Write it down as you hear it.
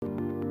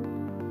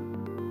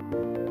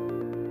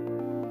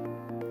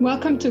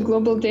Welcome to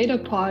Global Data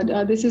Pod.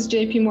 This is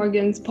JP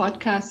Morgan's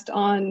podcast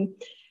on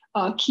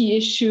key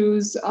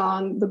issues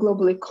on the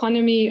global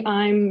economy.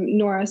 I'm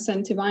Nora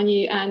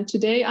Sentivani, and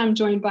today I'm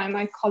joined by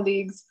my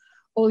colleagues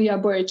Olya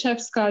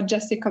Borychevska,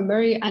 Jessica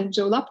Murray, and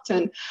Joe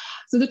Lupton.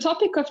 So the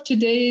topic of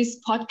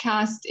today's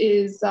podcast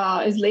is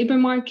labor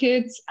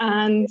markets,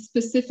 and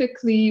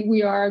specifically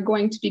we are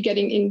going to be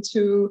getting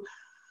into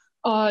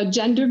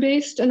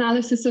gender-based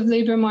analysis of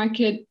labor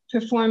market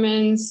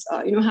performance.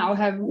 How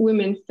have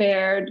women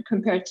fared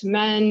compared to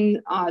men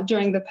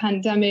during the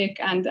pandemic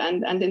and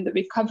in the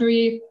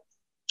recovery?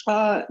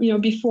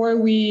 Before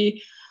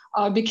we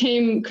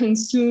became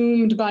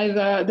consumed by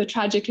the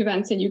tragic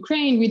events in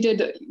Ukraine, we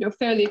did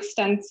fairly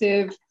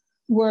extensive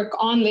work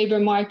on labor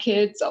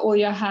markets.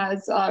 Olya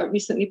has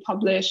recently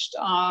published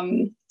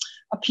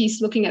a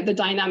piece looking at the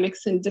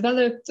dynamics in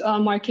developed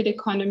market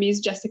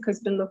economies.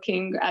 Jessica's been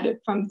looking at it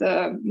from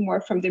the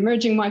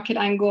emerging market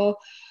angle.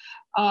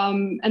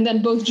 And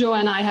then both Joe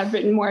and I have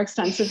written more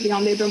extensively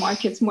on labor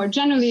markets more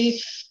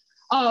generally.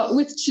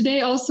 With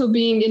today also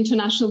being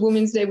International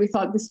Women's Day, we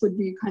thought this would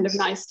be kind of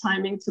nice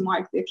timing to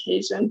mark the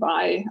occasion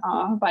by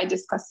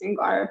discussing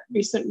our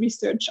recent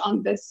research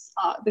on this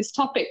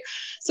topic.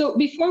 So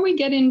before we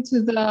get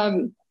into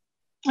the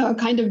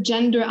kind of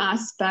gender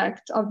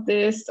aspect of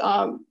this,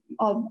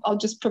 I'll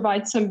just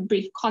provide some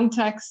brief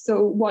context.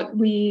 So what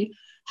we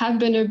have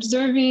been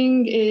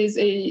observing is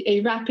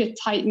a rapid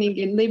tightening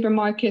in labor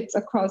markets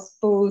across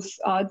both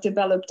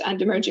developed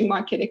and emerging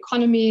market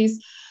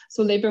economies.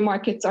 So labor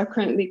markets are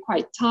currently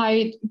quite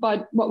tight,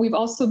 but what we've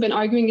also been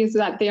arguing is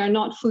that they are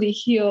not fully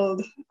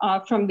healed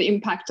from the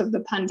impact of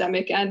the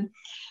pandemic. And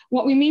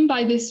what we mean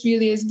by this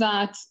really is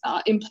that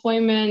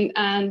employment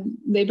and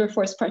labor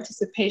force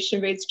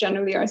participation rates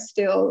generally are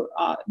still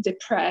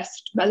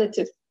depressed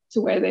relative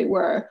to where they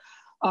were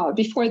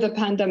before the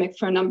pandemic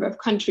for a number of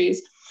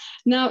countries.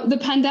 Now, the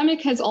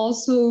pandemic has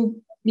also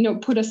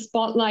put a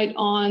spotlight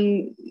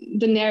on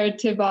the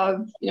narrative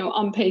of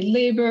unpaid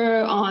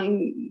labor,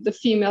 on the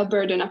female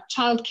burden of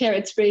childcare.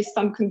 It's raised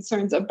some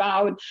concerns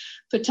about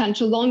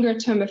potential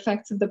longer-term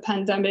effects of the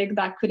pandemic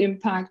that could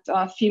impact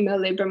female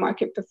labor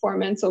market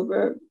performance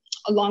over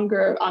a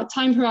longer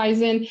time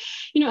horizon,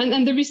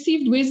 and the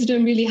received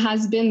wisdom really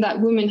has been that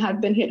women have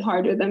been hit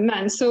harder than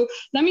men. So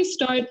let me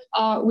start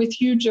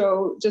with you,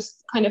 Joe,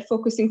 just kind of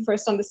focusing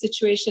first on the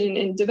situation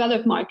in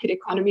developed market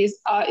economies.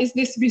 Is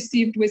this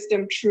received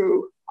wisdom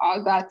true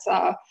that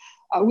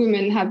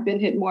women have been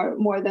hit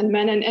more than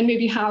men, and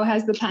maybe how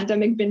has the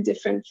pandemic been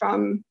different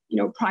from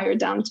prior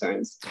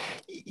downturns?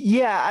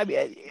 Yeah,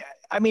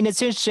 I mean,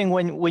 it's interesting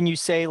when you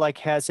say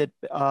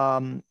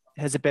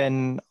has it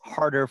been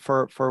harder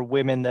for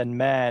women than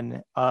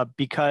men?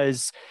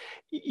 Because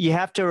you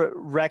have to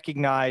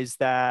recognize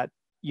that,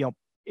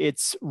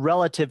 it's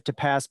relative to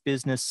past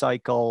business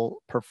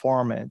cycle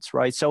performance,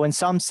 right? So in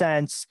some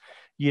sense,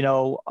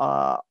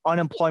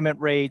 unemployment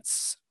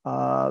rates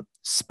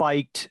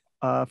spiked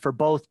for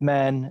both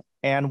men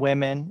and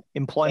women.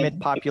 Employment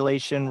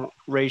population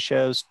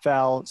ratios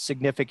fell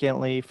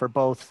significantly for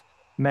both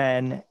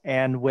men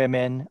and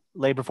women.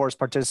 Labor force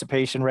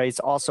participation rates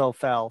also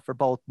fell for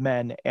both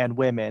men and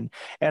women.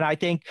 And I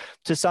think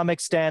to some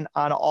extent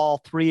on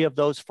all three of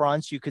those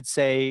fronts, you could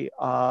say,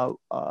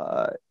 the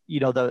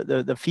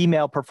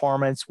female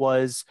performance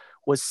was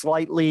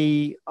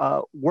slightly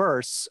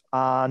worse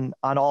on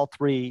all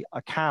three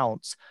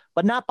accounts,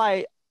 but not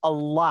by a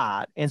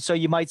lot. And so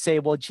you might say,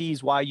 well,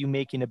 geez, why are you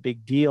making a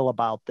big deal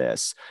about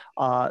this?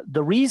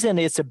 The reason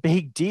it's a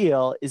big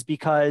deal is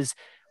because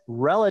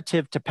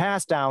relative to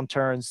past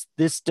downturns,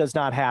 this does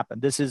not happen.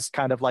 This is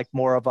kind of like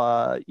more of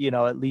a,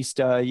 at least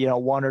a,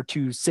 1 or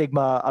 2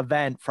 sigma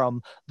event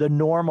from the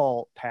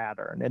normal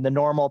pattern. And the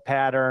normal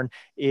pattern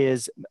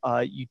is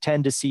you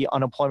tend to see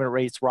unemployment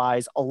rates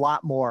rise a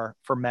lot more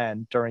for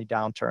men during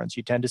downturns.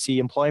 You tend to see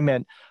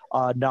employment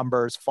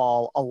numbers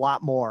fall a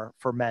lot more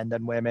for men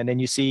than women.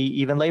 And you see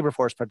even labor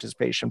force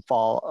participation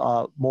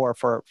fall more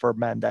for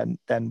men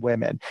than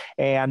women.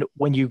 And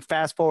when you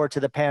fast forward to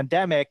the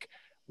pandemic,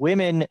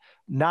 women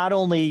not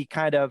only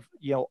kind of,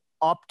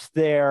 upped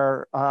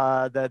their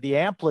the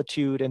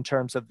amplitude in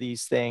terms of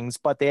these things,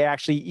 but they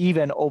actually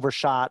even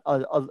overshot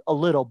a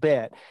little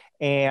bit.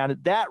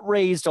 And that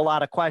raised a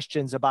lot of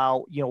questions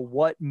about,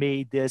 what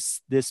made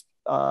this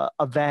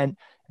event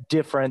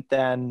different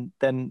than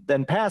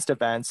past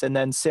events. And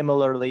then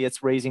similarly,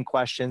 it's raising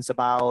questions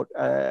about,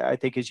 I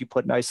think, as you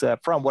put nicely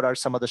up front, what are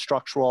some of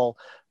the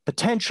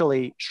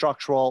potentially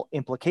structural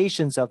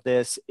implications of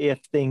this if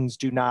things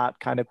do not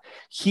kind of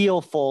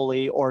heal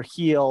fully or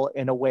heal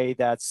in a way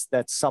that's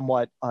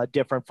somewhat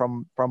different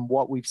from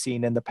what we've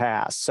seen in the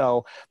past.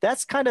 So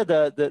that's kind of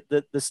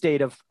the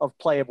state of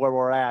play of where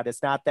we're at.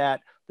 It's not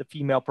that the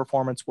female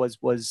performance was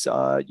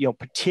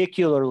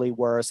particularly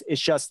worse.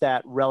 It's just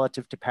that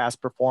relative to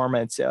past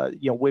performance,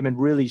 women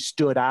really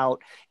stood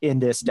out in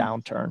this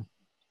downturn.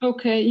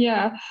 Okay,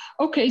 yeah.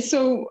 Okay,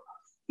 so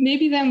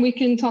maybe then we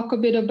can talk a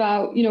bit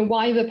about,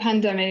 why the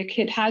pandemic,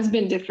 it has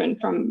been different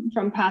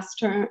from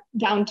past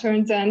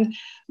downturns, and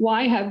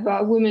why have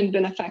women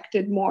been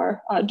affected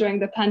more during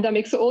the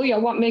pandemic. So,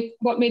 Olya, what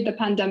made the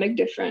pandemic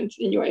different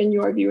in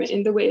your view,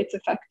 in the way it's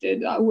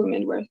affected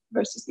women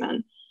versus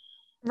men?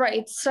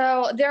 Right.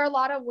 So there are a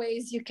lot of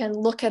ways you can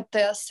look at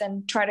this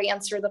and try to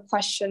answer the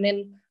question.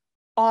 In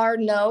our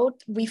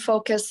note, we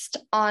focused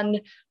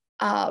on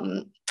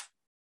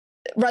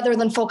rather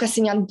than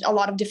focusing on a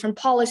lot of different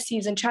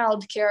policies and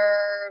childcare,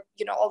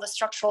 all the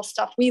structural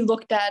stuff, we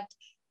looked at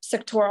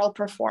sectoral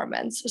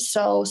performance.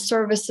 So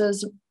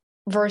services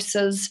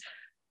versus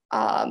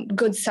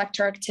goods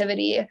sector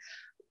activity.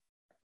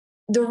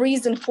 The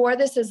reason for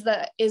this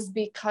is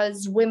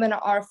because women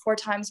are 4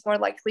 times more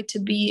likely to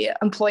be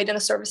employed in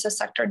a services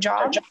sector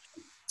job.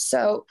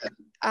 So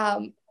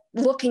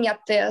looking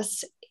at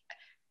this,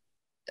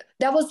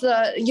 that was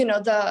the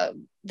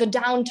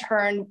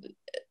downturn.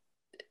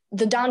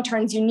 The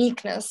downturn's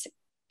uniqueness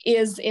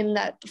is in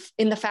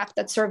the fact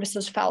that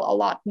services fell a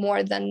lot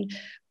more than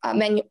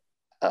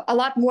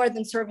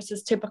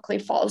services typically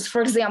falls.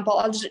 For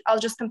example, I'll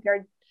just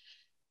compare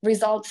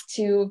results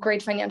to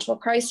Great Financial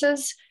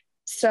Crisis.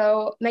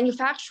 So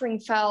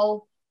manufacturing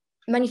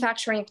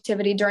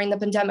activity during the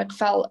pandemic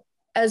fell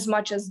as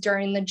much as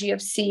during the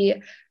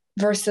GFC,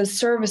 versus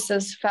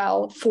services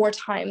fell 4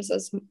 times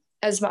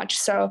as much.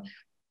 So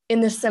in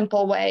this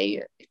simple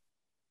way,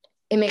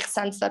 it makes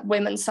sense that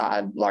women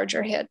saw a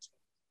larger hit.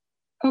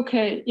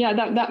 Okay, yeah,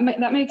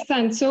 that makes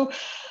sense. So,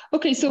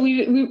 okay, so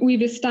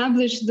we've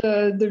established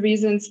the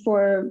reasons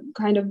for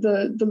kind of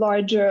the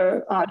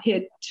larger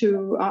hit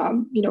to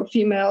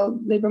female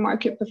labor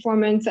market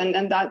performance,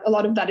 and that a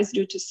lot of that is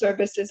due to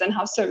services and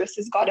how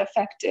services got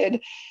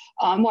affected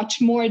much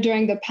more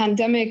during the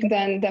pandemic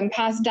than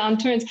past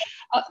downturns.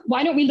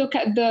 Why don't we look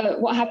at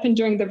what happened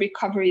during the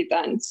recovery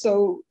then?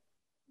 So,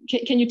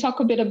 can you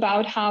talk a bit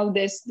about how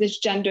this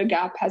gender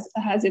gap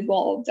has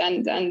evolved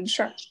and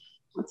Sure.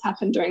 What's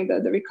happened during the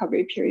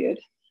recovery period?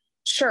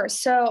 Sure.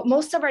 So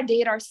most of our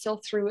data are still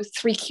through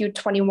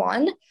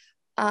 3Q21.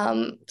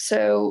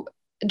 So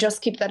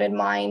just keep that in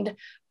mind.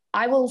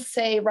 I will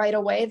say right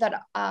away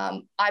that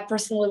I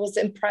personally was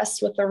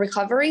impressed with the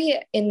recovery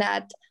in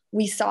that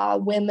we saw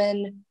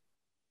women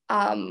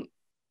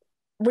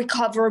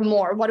recover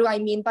more. What do I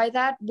mean by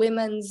that?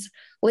 Women's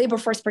labor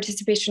force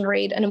participation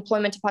rate and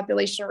employment to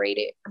population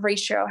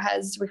ratio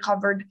has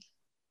recovered,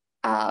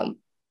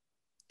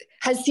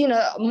 has seen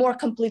a more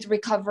complete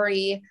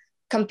recovery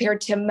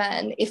compared to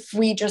men if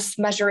we just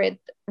measure it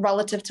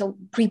relative to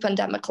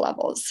pre-pandemic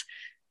levels.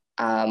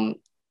 So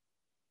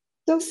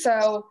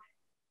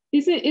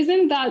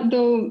isn't that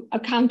though a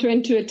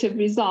counterintuitive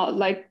result?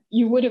 Like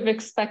you would have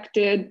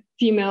expected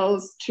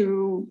females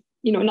to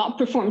not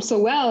perform so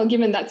well,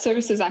 given that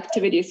services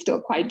activity is still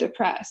quite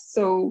depressed.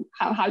 So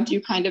how do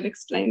you kind of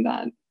explain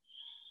that?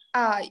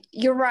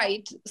 You're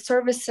right.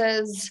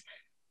 Services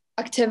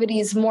activity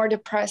is more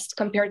depressed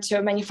compared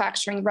to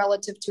manufacturing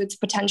relative to its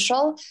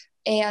potential.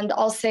 And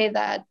I'll say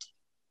that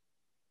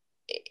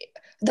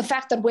the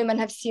fact that women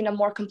have seen a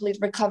more complete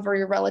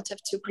recovery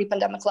relative to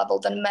pre-pandemic level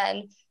than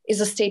men is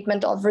a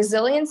statement of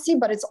resiliency,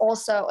 but it's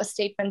also a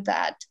statement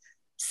that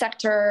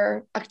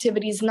sector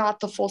activity is not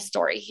the full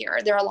story here.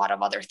 There are a lot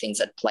of other things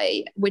at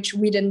play, which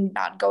we did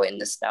not go in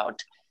this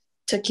note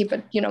to keep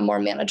it, more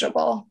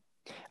manageable.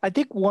 I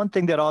think one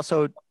thing that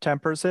also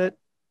tempers it,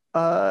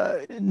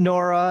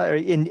 Nora,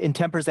 in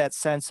tempers that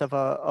sense of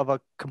a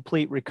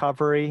complete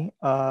recovery,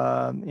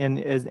 and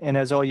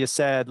as Olya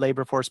said,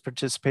 labor force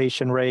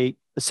participation rate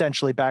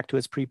essentially back to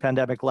its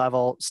pre-pandemic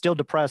level, still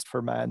depressed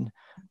for men,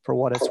 for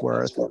what it's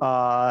worth.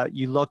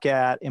 You look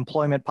at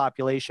employment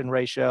population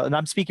ratio, and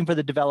I'm speaking for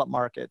the developed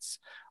markets.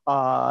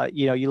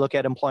 You look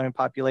at employment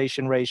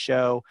population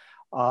ratio.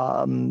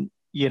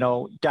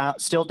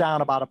 Still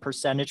down about a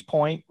percentage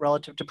point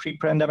relative to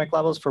pre-pandemic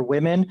levels for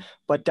women,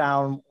 but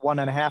down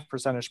 1.5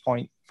 percentage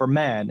point for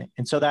men.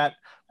 And so that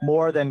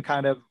more than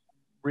kind of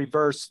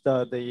reversed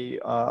the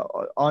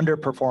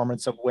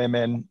underperformance of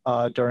women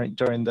during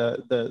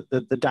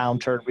the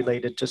downturn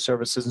related to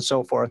services and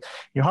so forth.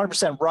 You're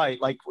 100%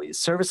 right. Like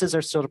services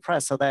are still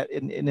depressed. So that,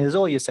 and as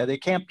Olya said,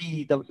 it can't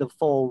be the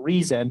full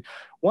reason.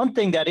 One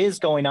thing that is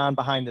going on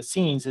behind the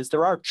scenes is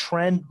there are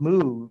trend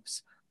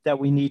moves that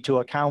we need to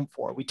account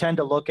for. We tend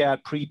to look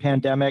at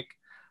pre-pandemic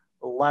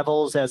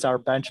levels as our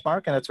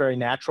benchmark, and it's very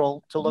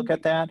natural to look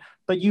at that.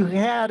 But you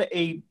had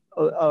a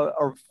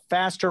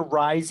faster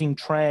rising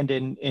trend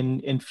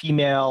in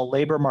female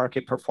labor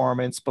market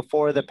performance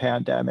before the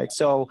pandemic.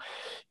 So,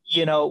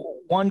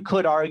 one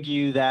could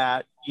argue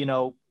that,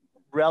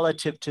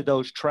 relative to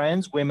those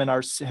trends, women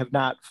have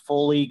not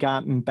fully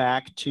gotten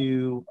back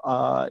to,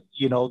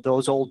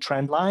 those old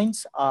trend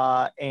lines.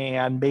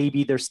 And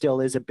maybe there still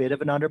is a bit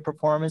of an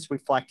underperformance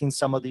reflecting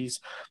some of these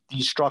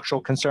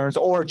structural concerns,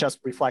 or just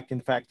reflecting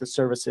the fact that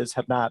services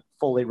have not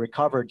fully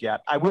recovered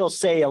yet. I will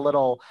say a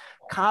little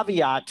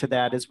caveat to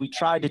that is we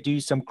tried to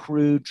do some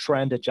crude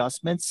trend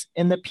adjustments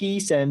in the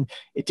piece, and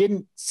it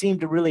didn't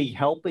seem to really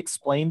help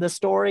explain the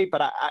story,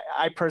 but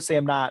I personally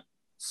am not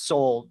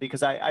sold,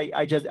 because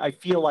I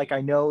feel like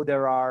I know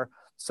there are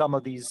some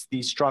of these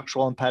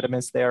structural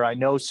impediments there. I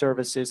know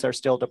services are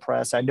still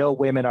depressed. I know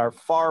women are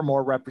far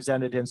more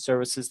represented in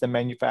services than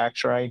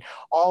manufacturing.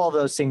 All of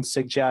those things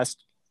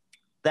suggest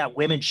that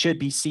women should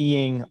be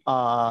seeing,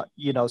 some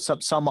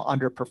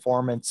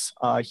underperformance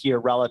here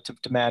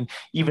relative to men,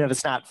 even if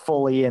it's not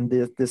fully in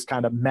this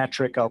kind of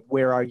metric of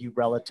where are you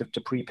relative to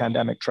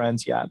pre-pandemic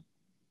trends yet.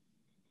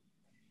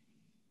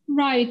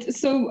 Right.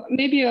 So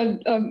maybe a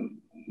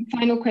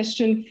final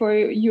question for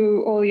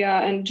you,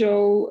 Olya and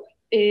Joe,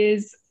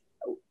 is,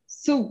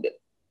 so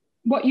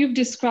what you've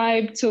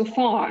described so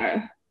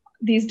far,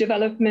 these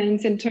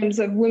developments in terms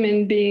of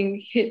women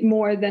being hit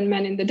more than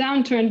men in the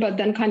downturn, but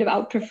then kind of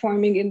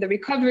outperforming in the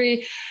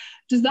recovery,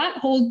 does that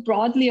hold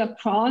broadly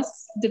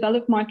across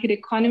developed market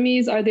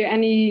economies? Are there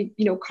any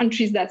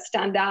countries that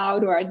stand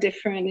out or are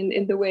different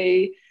in the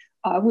way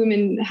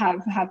women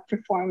have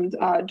performed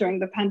during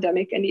the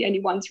pandemic? Any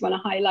ones you want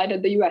to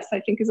highlight? The US, I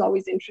think, is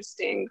always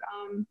interesting.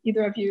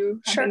 Either of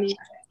you have any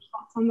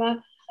thoughts on that?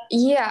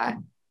 Yeah,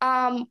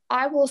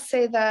 I will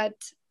say that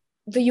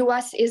the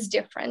US is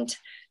different.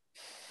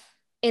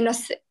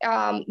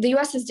 The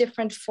US is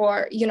different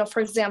for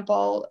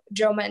example,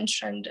 Joe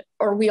mentioned,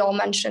 or we all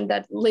mentioned,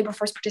 that labor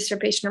force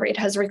participation rate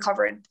has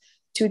recovered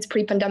to its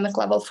pre-pandemic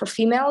level for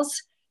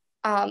females.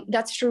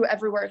 That's true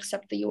everywhere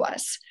except the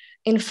US.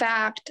 In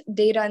fact,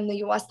 data in the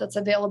US that's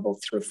available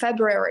through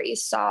February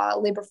saw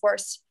labor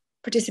force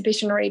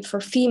participation rate for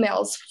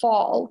females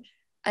fall.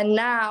 And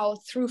now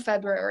through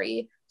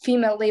February,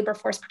 female labor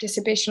force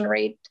participation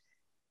rate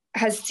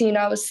has seen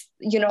us,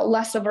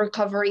 less of a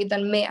recovery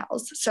than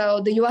males.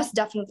 So the US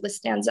definitely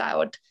stands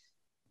out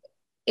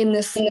in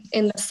this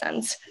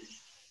sense.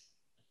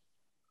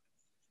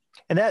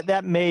 And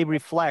that may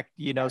reflect,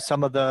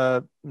 some of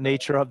the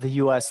nature of the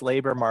U.S.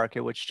 labor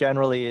market, which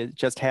generally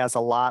just has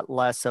a lot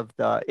less of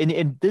the,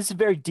 and this is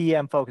very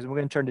DM focused. We're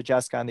going to turn to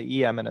Jessica on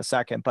the EM in a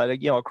second, but,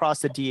 across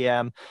the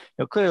DM,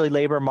 clearly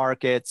labor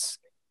markets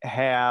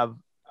have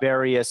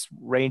various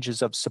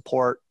ranges of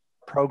support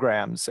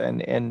programs,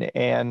 and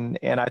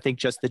I think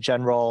just the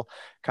general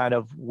kind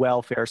of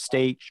welfare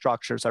state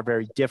structures are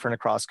very different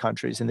across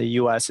countries, and the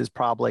U.S. is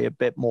probably a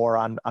bit more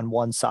on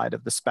one side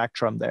of the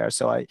spectrum there.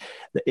 So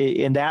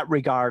in that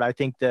regard, I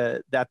think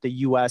that the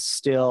U.S.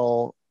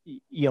 still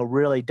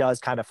really does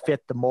kind of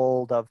fit the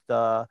mold of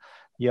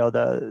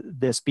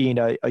this being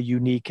a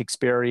unique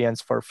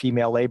experience for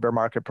female labor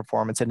market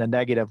performance in a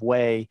negative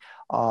way.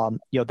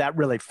 That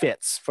really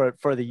fits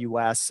for the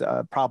U.S.,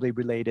 probably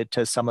related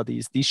to some of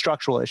these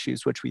structural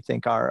issues which we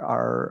think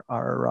are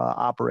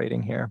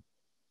operating here.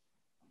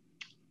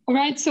 All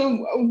right.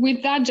 So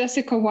with that,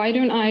 Jessica, why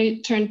don't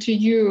I turn to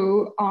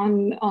you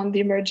on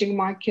the emerging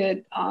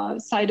market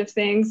side of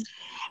things?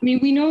 I mean,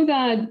 we know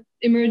that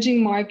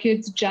emerging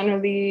markets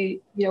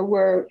generally,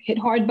 were hit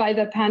hard by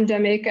the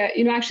pandemic.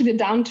 Actually, the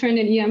downturn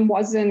in EM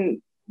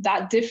wasn't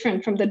that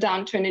different from the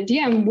downturn in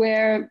DM.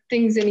 Where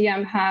things in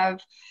EM have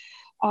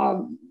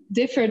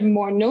differed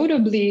more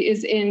notably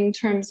is in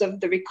terms of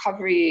the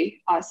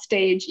recovery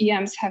stage.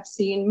 EMs have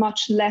seen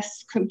much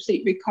less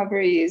complete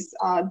recoveries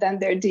than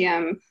their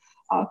DM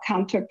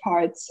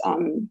counterparts,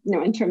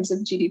 in terms of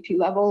GDP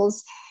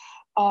levels.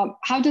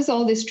 How does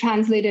all this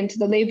translate into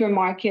the labor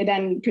market,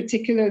 and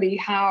particularly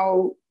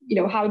how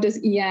does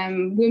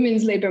EM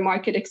women's labor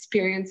market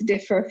experience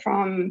differ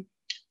from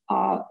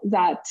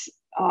that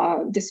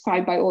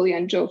described by Olya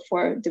and Joe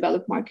for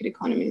developed market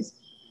economies?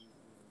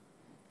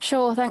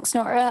 Sure, thanks,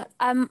 Nora.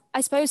 I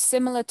suppose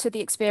similar to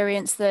the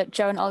experience that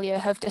Joe and Olya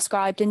have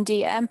described in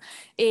DM,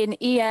 in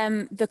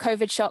EM, the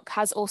COVID shock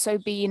has also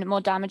been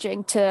more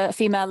damaging to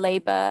female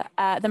labor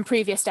than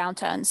previous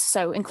downturns.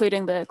 So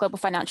including the global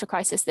financial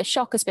crisis, this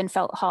shock has been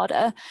felt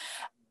harder.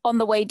 On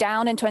the way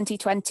down in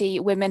 2020,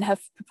 women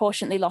have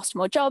proportionately lost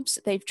more jobs.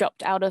 They've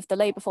dropped out of the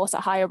labor force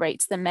at higher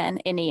rates than men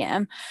in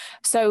EM.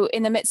 So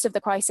in the midst of the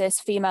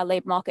crisis, female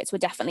labor markets were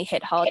definitely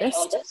hit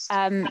hardest.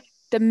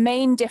 The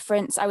main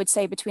difference, I would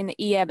say, between the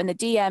EM and the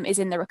DM is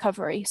in the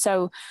recovery.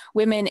 So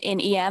women in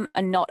EM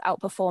are not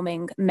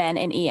outperforming men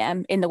in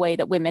EM in the way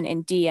that women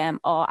in DM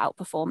are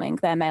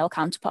outperforming their male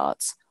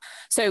counterparts.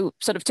 So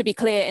sort of to be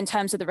clear, in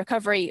terms of the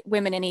recovery,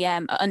 women in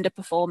EM are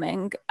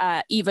underperforming,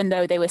 even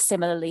though they were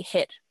similarly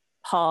hit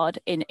hard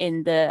in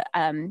the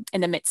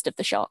midst of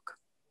the shock.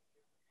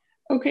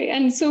 Okay,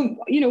 and so,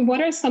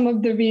 what are some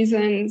of the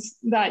reasons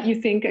that you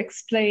think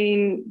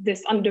explain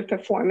this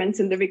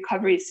underperformance in the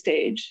recovery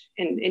stage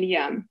in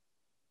EM?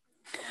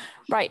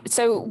 Right,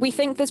 so we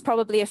think there's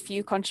probably a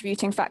few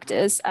contributing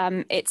factors.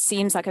 It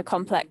seems like a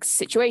complex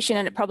situation,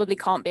 and it probably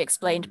can't be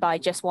explained by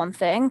just one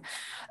thing.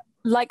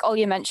 Like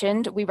Olya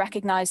mentioned, we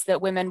recognize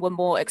that women were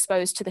more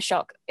exposed to the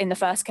shock in the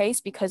first case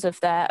because of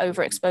their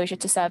overexposure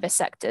to service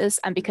sectors,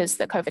 and because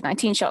the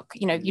COVID-19 shock,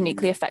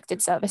 uniquely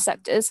affected service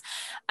sectors.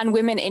 And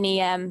women in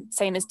EM,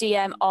 same as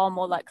DM, are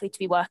more likely to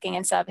be working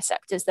in service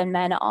sectors than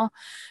men are.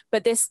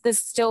 But there's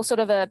still sort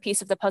of a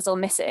piece of the puzzle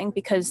missing,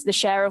 because the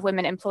share of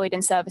women employed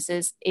in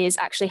services is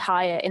actually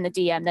higher in the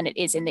DM than it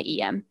is in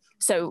the EM.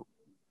 So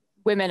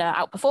women are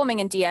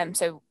outperforming in DM,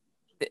 so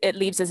it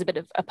leaves us a bit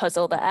of a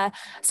puzzle there.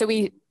 So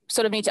we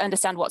sort of need to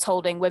understand what's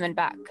holding women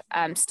back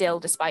still,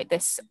 despite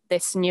this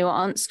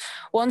nuance.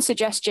 One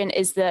suggestion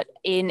is that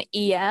in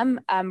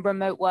EM,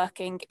 remote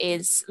working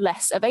is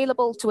less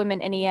available to women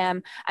in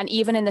EM, and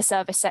even in the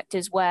service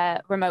sectors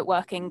where remote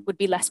working would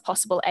be less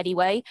possible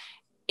anyway,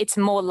 it's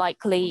more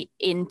likely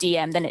in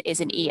DM than it is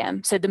in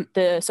EM. So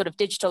the sort of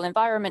digital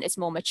environment is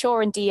more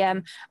mature in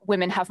DM.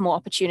 Women have more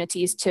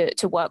opportunities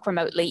to work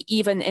remotely,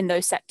 even in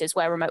those sectors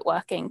where remote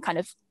working kind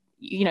of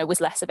was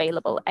less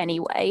available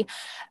anyway.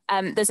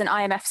 There's an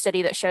IMF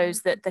study that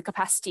shows that the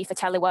capacity for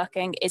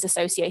teleworking is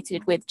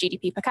associated with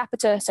GDP per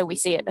capita. So we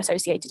see it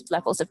associated with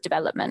levels of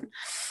development.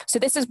 So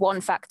this is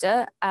one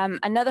factor.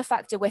 Another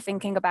factor we're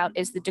thinking about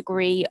is the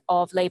degree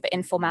of labor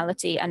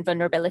informality and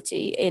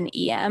vulnerability in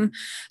EM.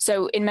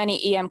 So in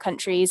many EM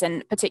countries,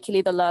 and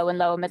particularly the low and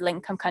lower middle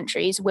income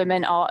countries,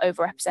 women are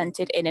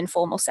overrepresented in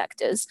informal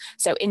sectors.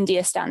 So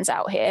India stands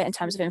out here in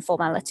terms of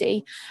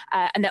informality.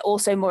 And they're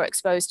also more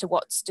exposed to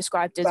what's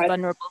described as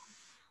vulnerable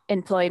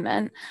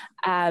employment.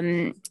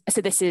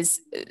 So this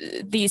is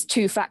these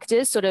two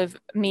factors sort of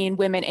mean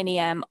women in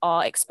EM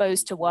are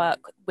exposed to work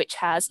which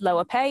has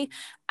lower pay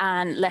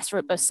and less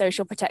robust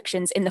social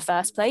protections in the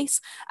first place.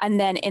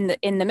 And then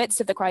in the midst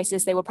of the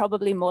crisis, they were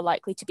probably more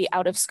likely to be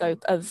out of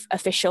scope of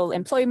official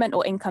employment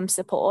or income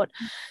support.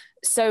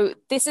 So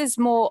this is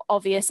more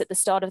obvious at the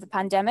start of the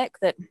pandemic,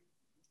 that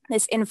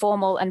this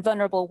informal and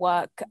vulnerable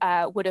work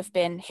would have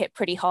been hit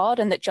pretty hard,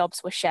 and that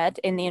jobs were shed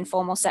in the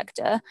informal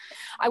sector.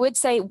 I would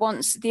say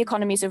once the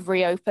economies have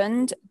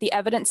reopened, the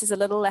evidence is a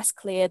little less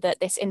clear that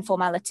this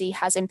informality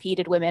has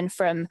impeded women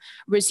from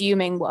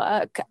resuming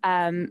work.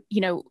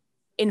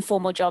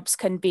 Informal jobs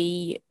can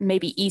be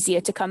maybe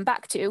easier to come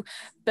back to,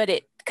 but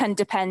it can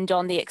depend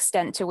on the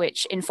extent to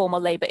which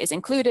informal labor is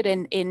included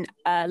in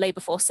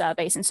labor force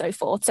surveys and so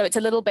forth. So it's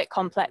a little bit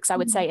complex, I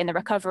would say, in the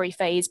recovery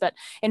phase, but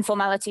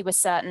informality was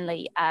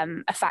certainly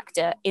a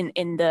factor in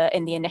the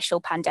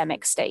initial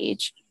pandemic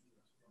stage.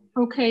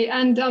 Okay,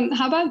 and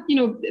how about,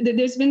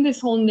 there's been this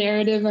whole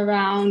narrative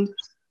around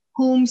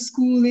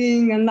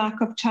homeschooling and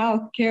lack of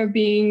childcare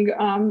being,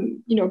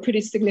 a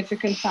pretty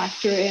significant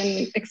factor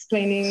in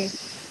explaining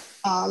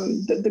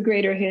the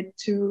greater hit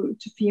to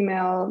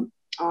female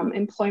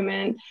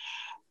employment.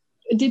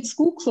 Did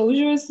school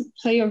closures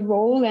play a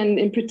role, and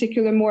in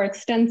particular more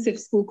extensive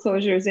school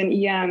closures in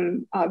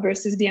EM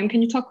versus DM?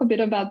 Can you talk a bit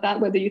about that,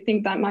 whether you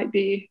think that might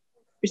be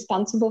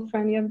responsible for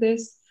any of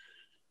this?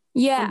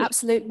 Yeah,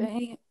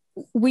 absolutely.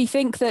 We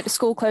think that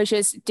school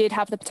closures did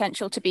have the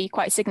potential to be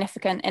quite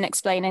significant in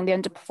explaining the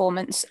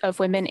underperformance of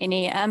women in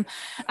EM.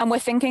 And we're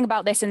thinking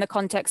about this in the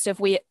context of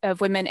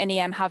women in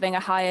EM having a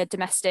higher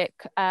domestic,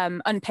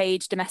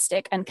 unpaid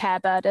domestic and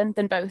care burden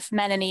than both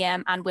men in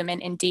EM and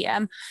women in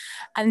DM.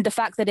 And the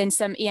fact that in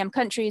some EM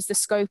countries, the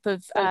scope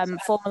of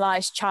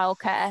formalized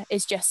childcare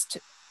is just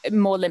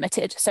more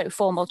limited. So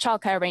formal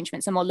childcare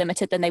arrangements are more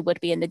limited than they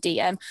would be in the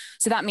DM.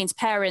 So that means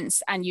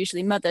parents and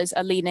usually mothers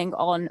are leaning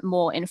on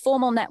more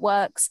informal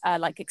networks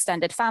like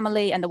extended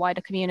family and the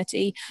wider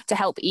community to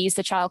help ease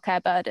the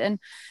childcare burden.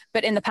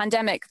 But in the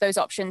pandemic, those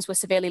options were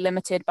severely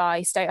limited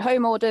by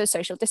stay-at-home orders,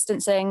 social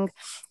distancing.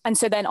 And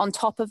so then on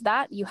top of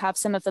that, you have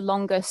some of the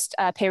longest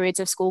periods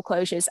of school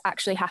closures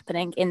actually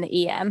happening in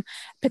the EM,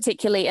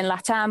 particularly in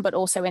LATAM, but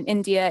also in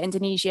India,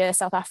 Indonesia,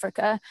 South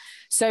Africa.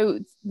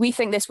 So we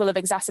think this will have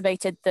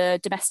exacerbated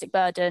the domestic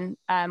burden,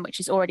 which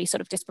is already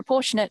sort of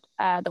disproportionate,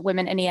 that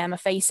women in EM are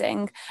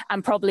facing,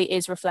 and probably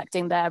is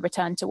reflecting their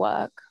return to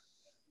work.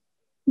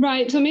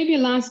 Right. So maybe a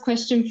last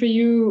question for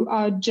you,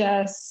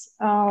 Jess.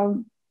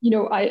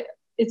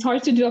 It's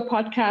hard to do a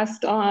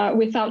podcast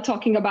without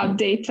talking about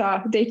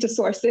data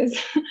sources.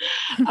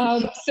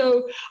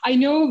 So I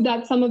know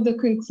that some of the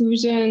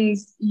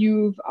conclusions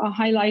you've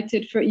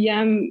highlighted for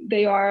EM,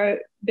 they are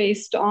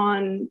based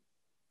on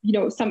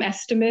some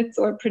estimates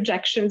or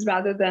projections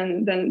rather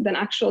than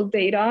actual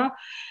data.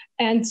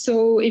 And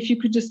so if you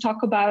could just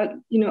talk about,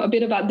 a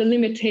bit about the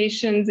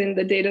limitations in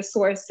the data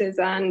sources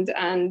and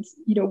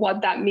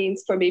what that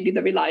means for maybe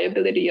the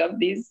reliability of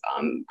these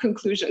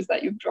conclusions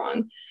that you've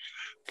drawn.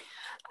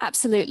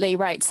 Absolutely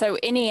right. So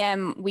in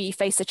EM, we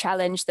face a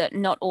challenge that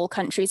not all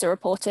countries are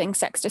reporting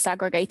sex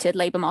disaggregated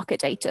labour market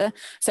data.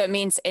 So it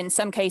means in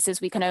some cases,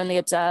 we can only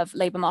observe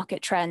labour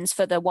market trends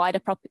for the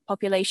wider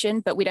population,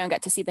 but we don't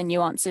get to see the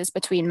nuances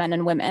between men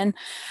and women.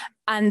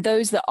 And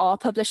those that are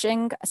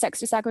publishing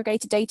sex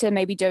disaggregated data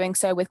may be doing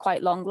so with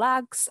quite long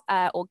lags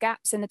or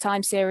gaps in the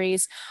time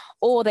series,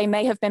 or they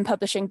may have been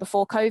publishing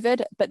before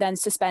COVID, but then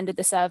suspended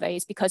the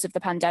surveys because of the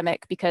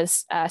pandemic,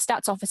 because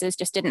stats offices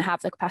just didn't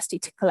have the capacity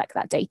to collect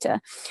that data.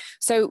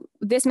 So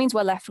this means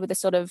we're left with a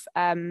sort of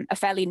a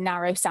fairly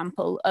narrow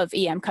sample of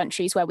EM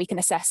countries where we can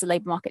assess the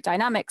labour market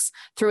dynamics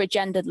through a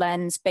gendered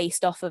lens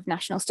based off of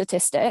national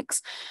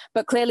statistics.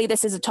 But clearly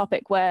this is a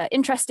topic we're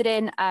interested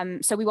in.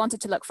 So we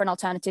wanted to look for an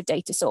alternative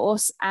data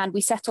source, and we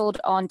settled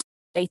on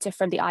data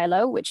from the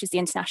ILO, which is the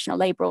International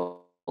Labour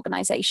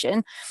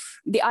Organization.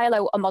 The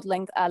ILO are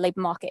modeling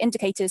labour market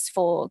indicators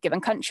for a given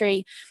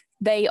country.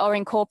 They are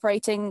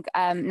incorporating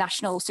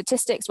national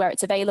statistics where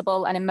it's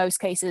available, and in most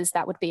cases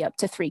that would be up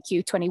to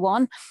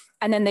 3Q21.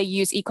 And then they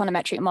use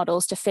econometric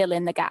models to fill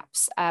in the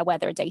gaps where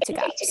there are data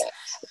gaps.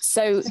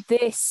 So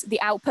the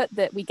output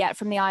that we get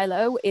from the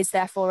ILO is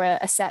therefore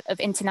a set of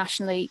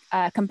internationally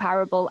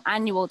comparable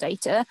annual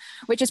data,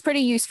 which is pretty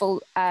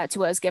useful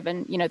to us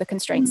given, the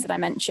constraints that I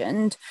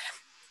mentioned.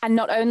 And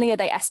not only are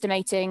they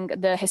estimating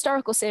the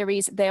historical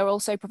series, they are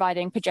also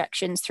providing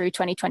projections through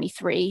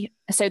 2023.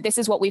 So this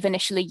is what we've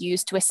initially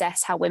used to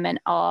assess how women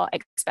are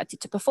expected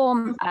to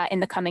perform in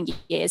the coming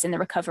years in the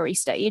recovery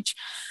stage.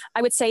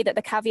 I would say that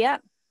the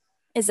caveat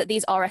is that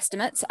these are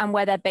estimates, and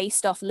where they're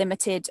based off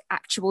limited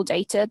actual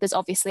data, there's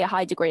obviously a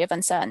high degree of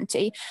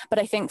uncertainty. But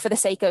I think for the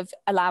sake of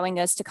allowing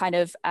us to kind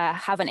of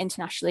have an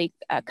internationally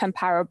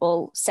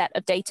comparable set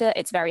of data,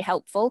 it's very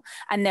helpful.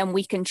 And then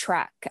we can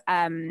track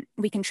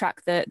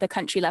the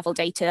country level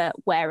data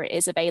where it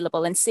is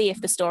available and see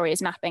if the story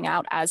is mapping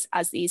out as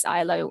these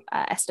ILO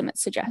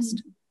estimates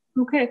suggest.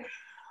 Okay.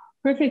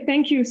 Perfect,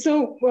 thank you.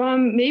 So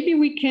maybe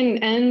we can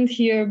end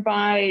here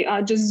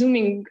by just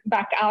zooming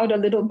back out a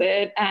little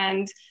bit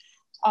and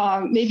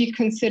maybe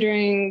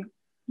considering,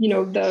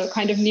 the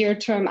kind of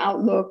near-term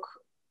outlook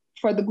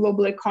for the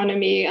global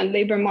economy and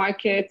labor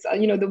markets.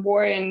 The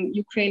war in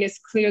Ukraine is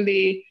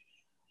clearly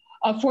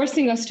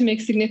forcing us to make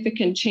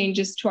significant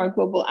changes to our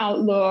global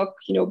outlook,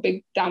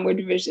 big downward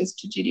revisions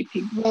to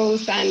GDP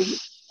growth. And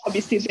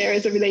obviously there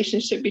is a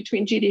relationship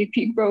between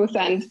GDP growth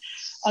and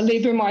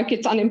labor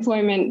markets,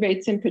 unemployment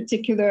rates in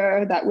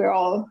particular, that we're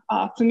all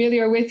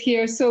familiar with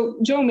here. So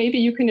Joe, maybe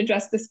you can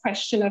address this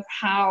question of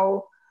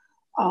how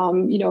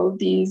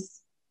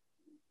these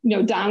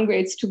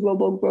downgrades to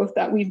global growth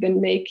that we've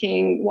been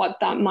making, what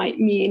that might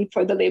mean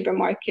for the labor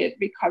market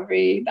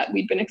recovery that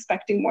we've been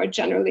expecting more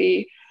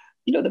generally.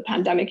 The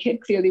pandemic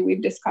hit, clearly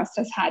we've discussed,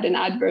 has had an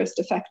adverse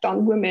effect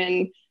on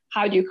women.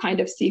 How do you kind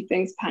of see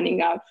things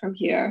panning out from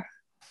here?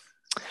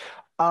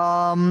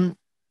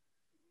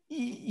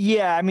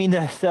 Yeah, I mean,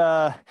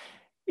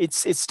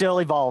 it's still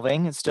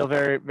evolving. It's still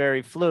very,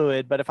 very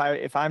fluid. But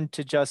if I'm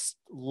to just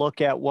look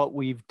at what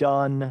we've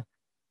done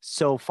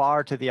so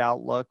far to the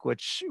outlook,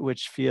 which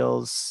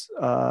feels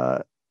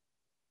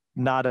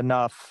not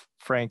enough,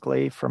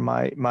 frankly, from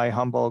my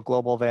humble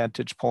global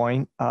vantage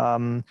point.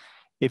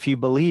 If you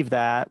believe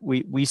that,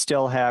 we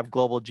still have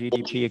global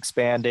GDP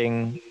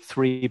expanding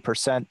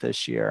 3%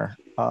 this year,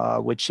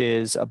 which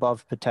is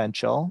above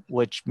potential,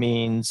 which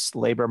means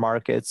labor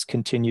markets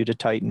continue to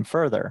tighten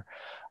further.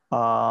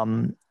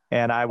 And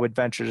I would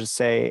venture to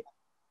say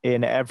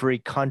in every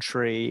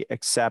country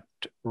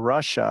except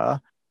Russia,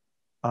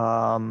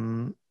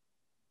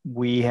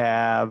 we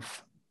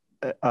have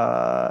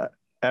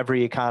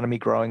every economy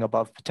growing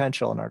above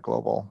potential in our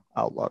global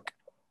outlook.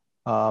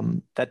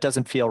 That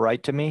doesn't feel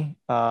right to me.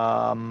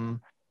 And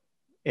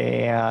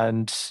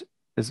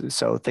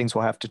so things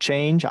will have to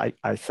change,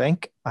 I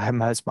think.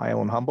 That's my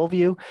own humble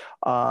view.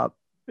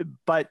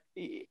 But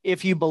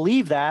if you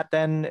believe that,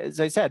 then, as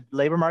I said,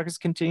 labor markets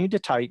continue to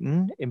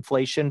tighten,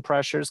 inflation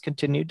pressures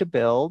continue to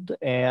build,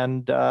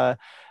 and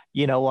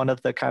one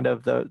of the kind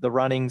of the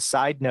running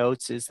side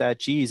notes is that,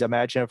 geez,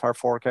 imagine if our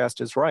forecast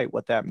is right,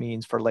 what that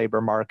means for labor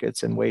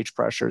markets and wage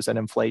pressures and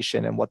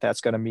inflation, and what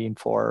that's going to mean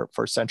for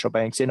central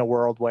banks in a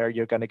world where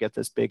you're going to get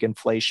this big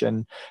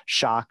inflation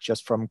shock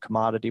just from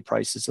commodity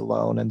prices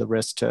alone and the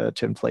risk to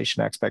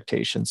inflation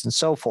expectations and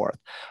so forth.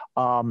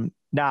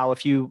 Now,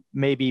 if you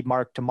maybe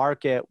mark to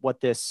market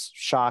what this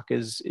shock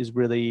is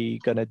really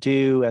going to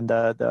do, and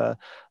the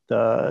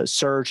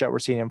surge that we're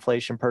seeing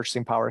inflation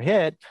purchasing power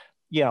hit,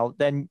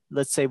 then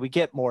let's say we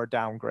get more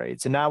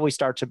downgrades. And now we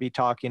start to be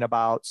talking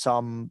about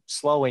some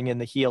slowing in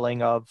the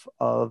healing of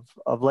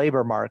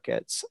labor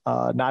markets,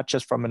 not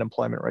just from an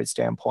employment rate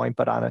standpoint,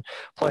 but on an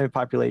employment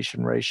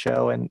population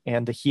ratio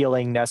and the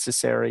healing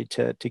necessary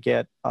to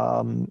get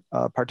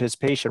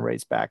participation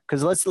rates back.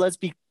 Because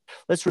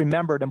let's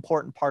remember an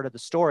important part of the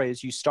story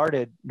as you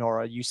started,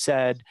 Nora. You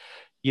said,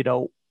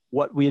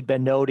 what we had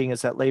been noting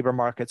is that labor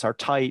markets are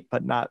tight,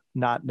 but not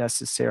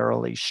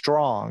necessarily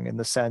strong, in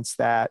the sense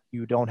that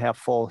you don't have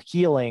full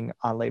healing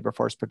on labor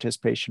force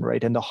participation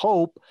rate. And the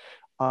hope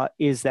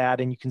is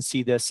that, and you can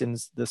see this in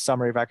the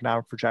summary of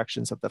economic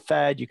projections of the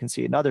Fed, you can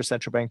see in other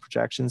central bank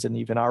projections and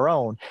even our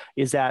own,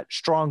 is that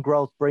strong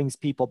growth brings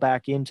people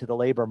back into the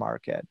labor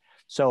market.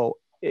 So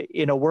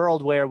in a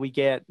world where we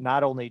get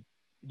not only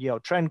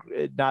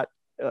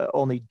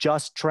only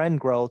just trend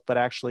growth, but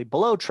actually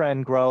below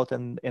trend growth,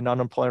 and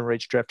unemployment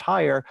rates drift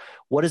higher,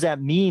 what does that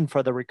mean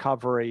for the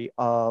recovery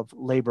of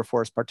labor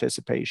force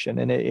participation?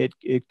 And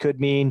it could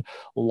mean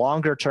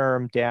longer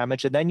term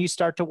damage. And then you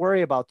start to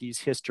worry about these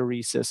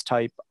hysteresis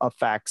type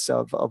effects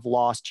of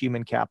lost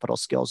human capital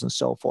skills and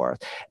so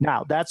forth.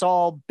 Now, that's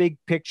all big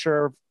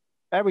picture,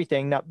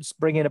 everything. Now, just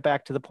bringing it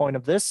back to the point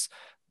of this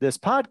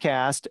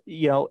podcast,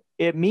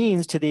 it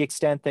means, to the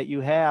extent that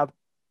you have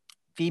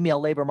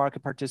female labor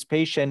market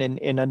participation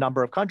in a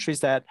number of countries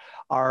that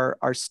are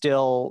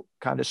still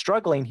kind of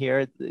struggling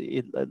here,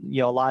 a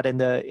lot in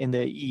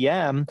the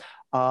EM,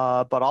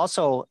 but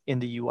also in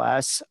the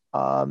US,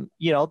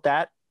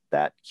 that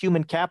that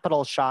human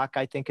capital shock,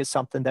 I think, is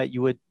something that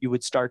you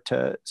would start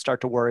to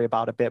worry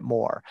about a bit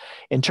more.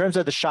 In terms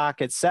of the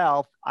shock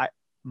itself,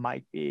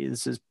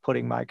 this is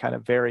putting my kind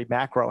of very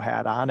macro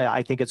hat on.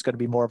 I think it's going to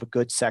be more of a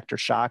good sector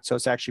shock. So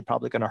it's actually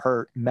probably going to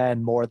hurt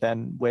men more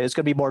than it's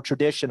going to be more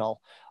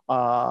traditional.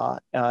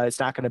 It's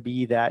not going to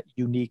be that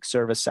unique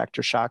service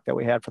sector shock that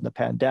we had from the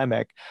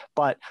pandemic.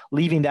 But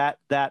leaving that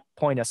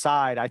point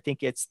aside, I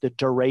think it's the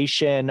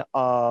duration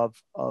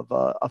of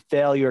a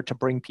failure to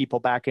bring people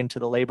back into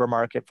the labor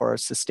market for a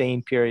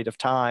sustained period of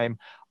time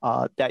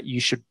that you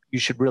should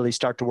really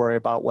start to worry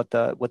about what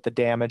the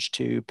damage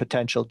to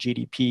potential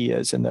GDP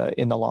is in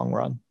the long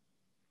run.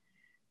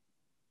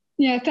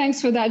 Yeah,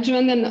 thanks for that, Joe.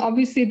 And then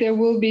obviously there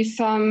will be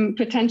some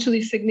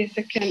potentially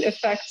significant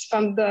effects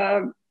from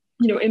the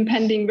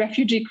impending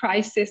refugee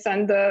crisis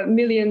and the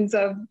millions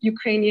of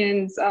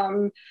Ukrainians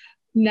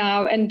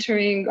now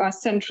entering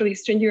Central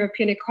Eastern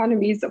European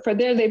economies. For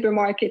their labor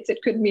markets, it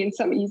could mean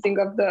some easing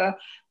of the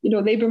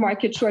labor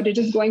market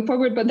shortages going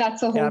forward, but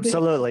that's a whole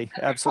absolutely.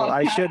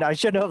 I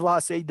shouldn't have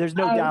lost it. There's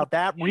no doubt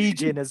that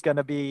region is going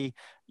to be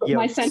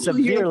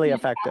severely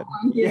affected.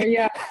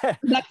 Yeah.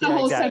 That's a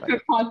whole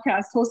separate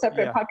podcast.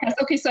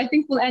 Okay, so I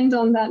think we'll end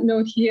on that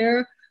note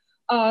here.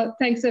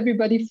 Thanks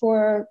everybody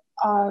for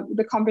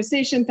the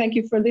conversation. Thank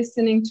you for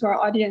listening to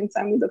our audience,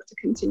 and we look to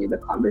continue the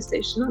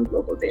conversation on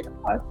Global Data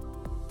Pod.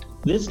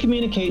 This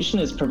communication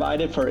is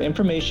provided for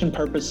information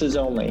purposes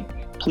only.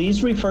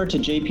 Please refer to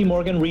JP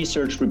Morgan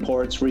research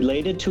reports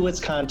related to its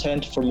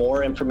content for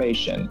more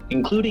information,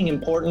 including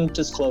important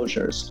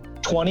disclosures.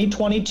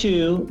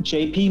 2022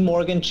 JP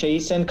Morgan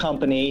Chase &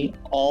 Company,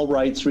 all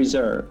rights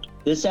reserved.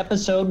 This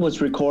episode was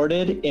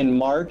recorded in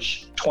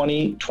March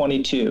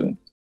 2022.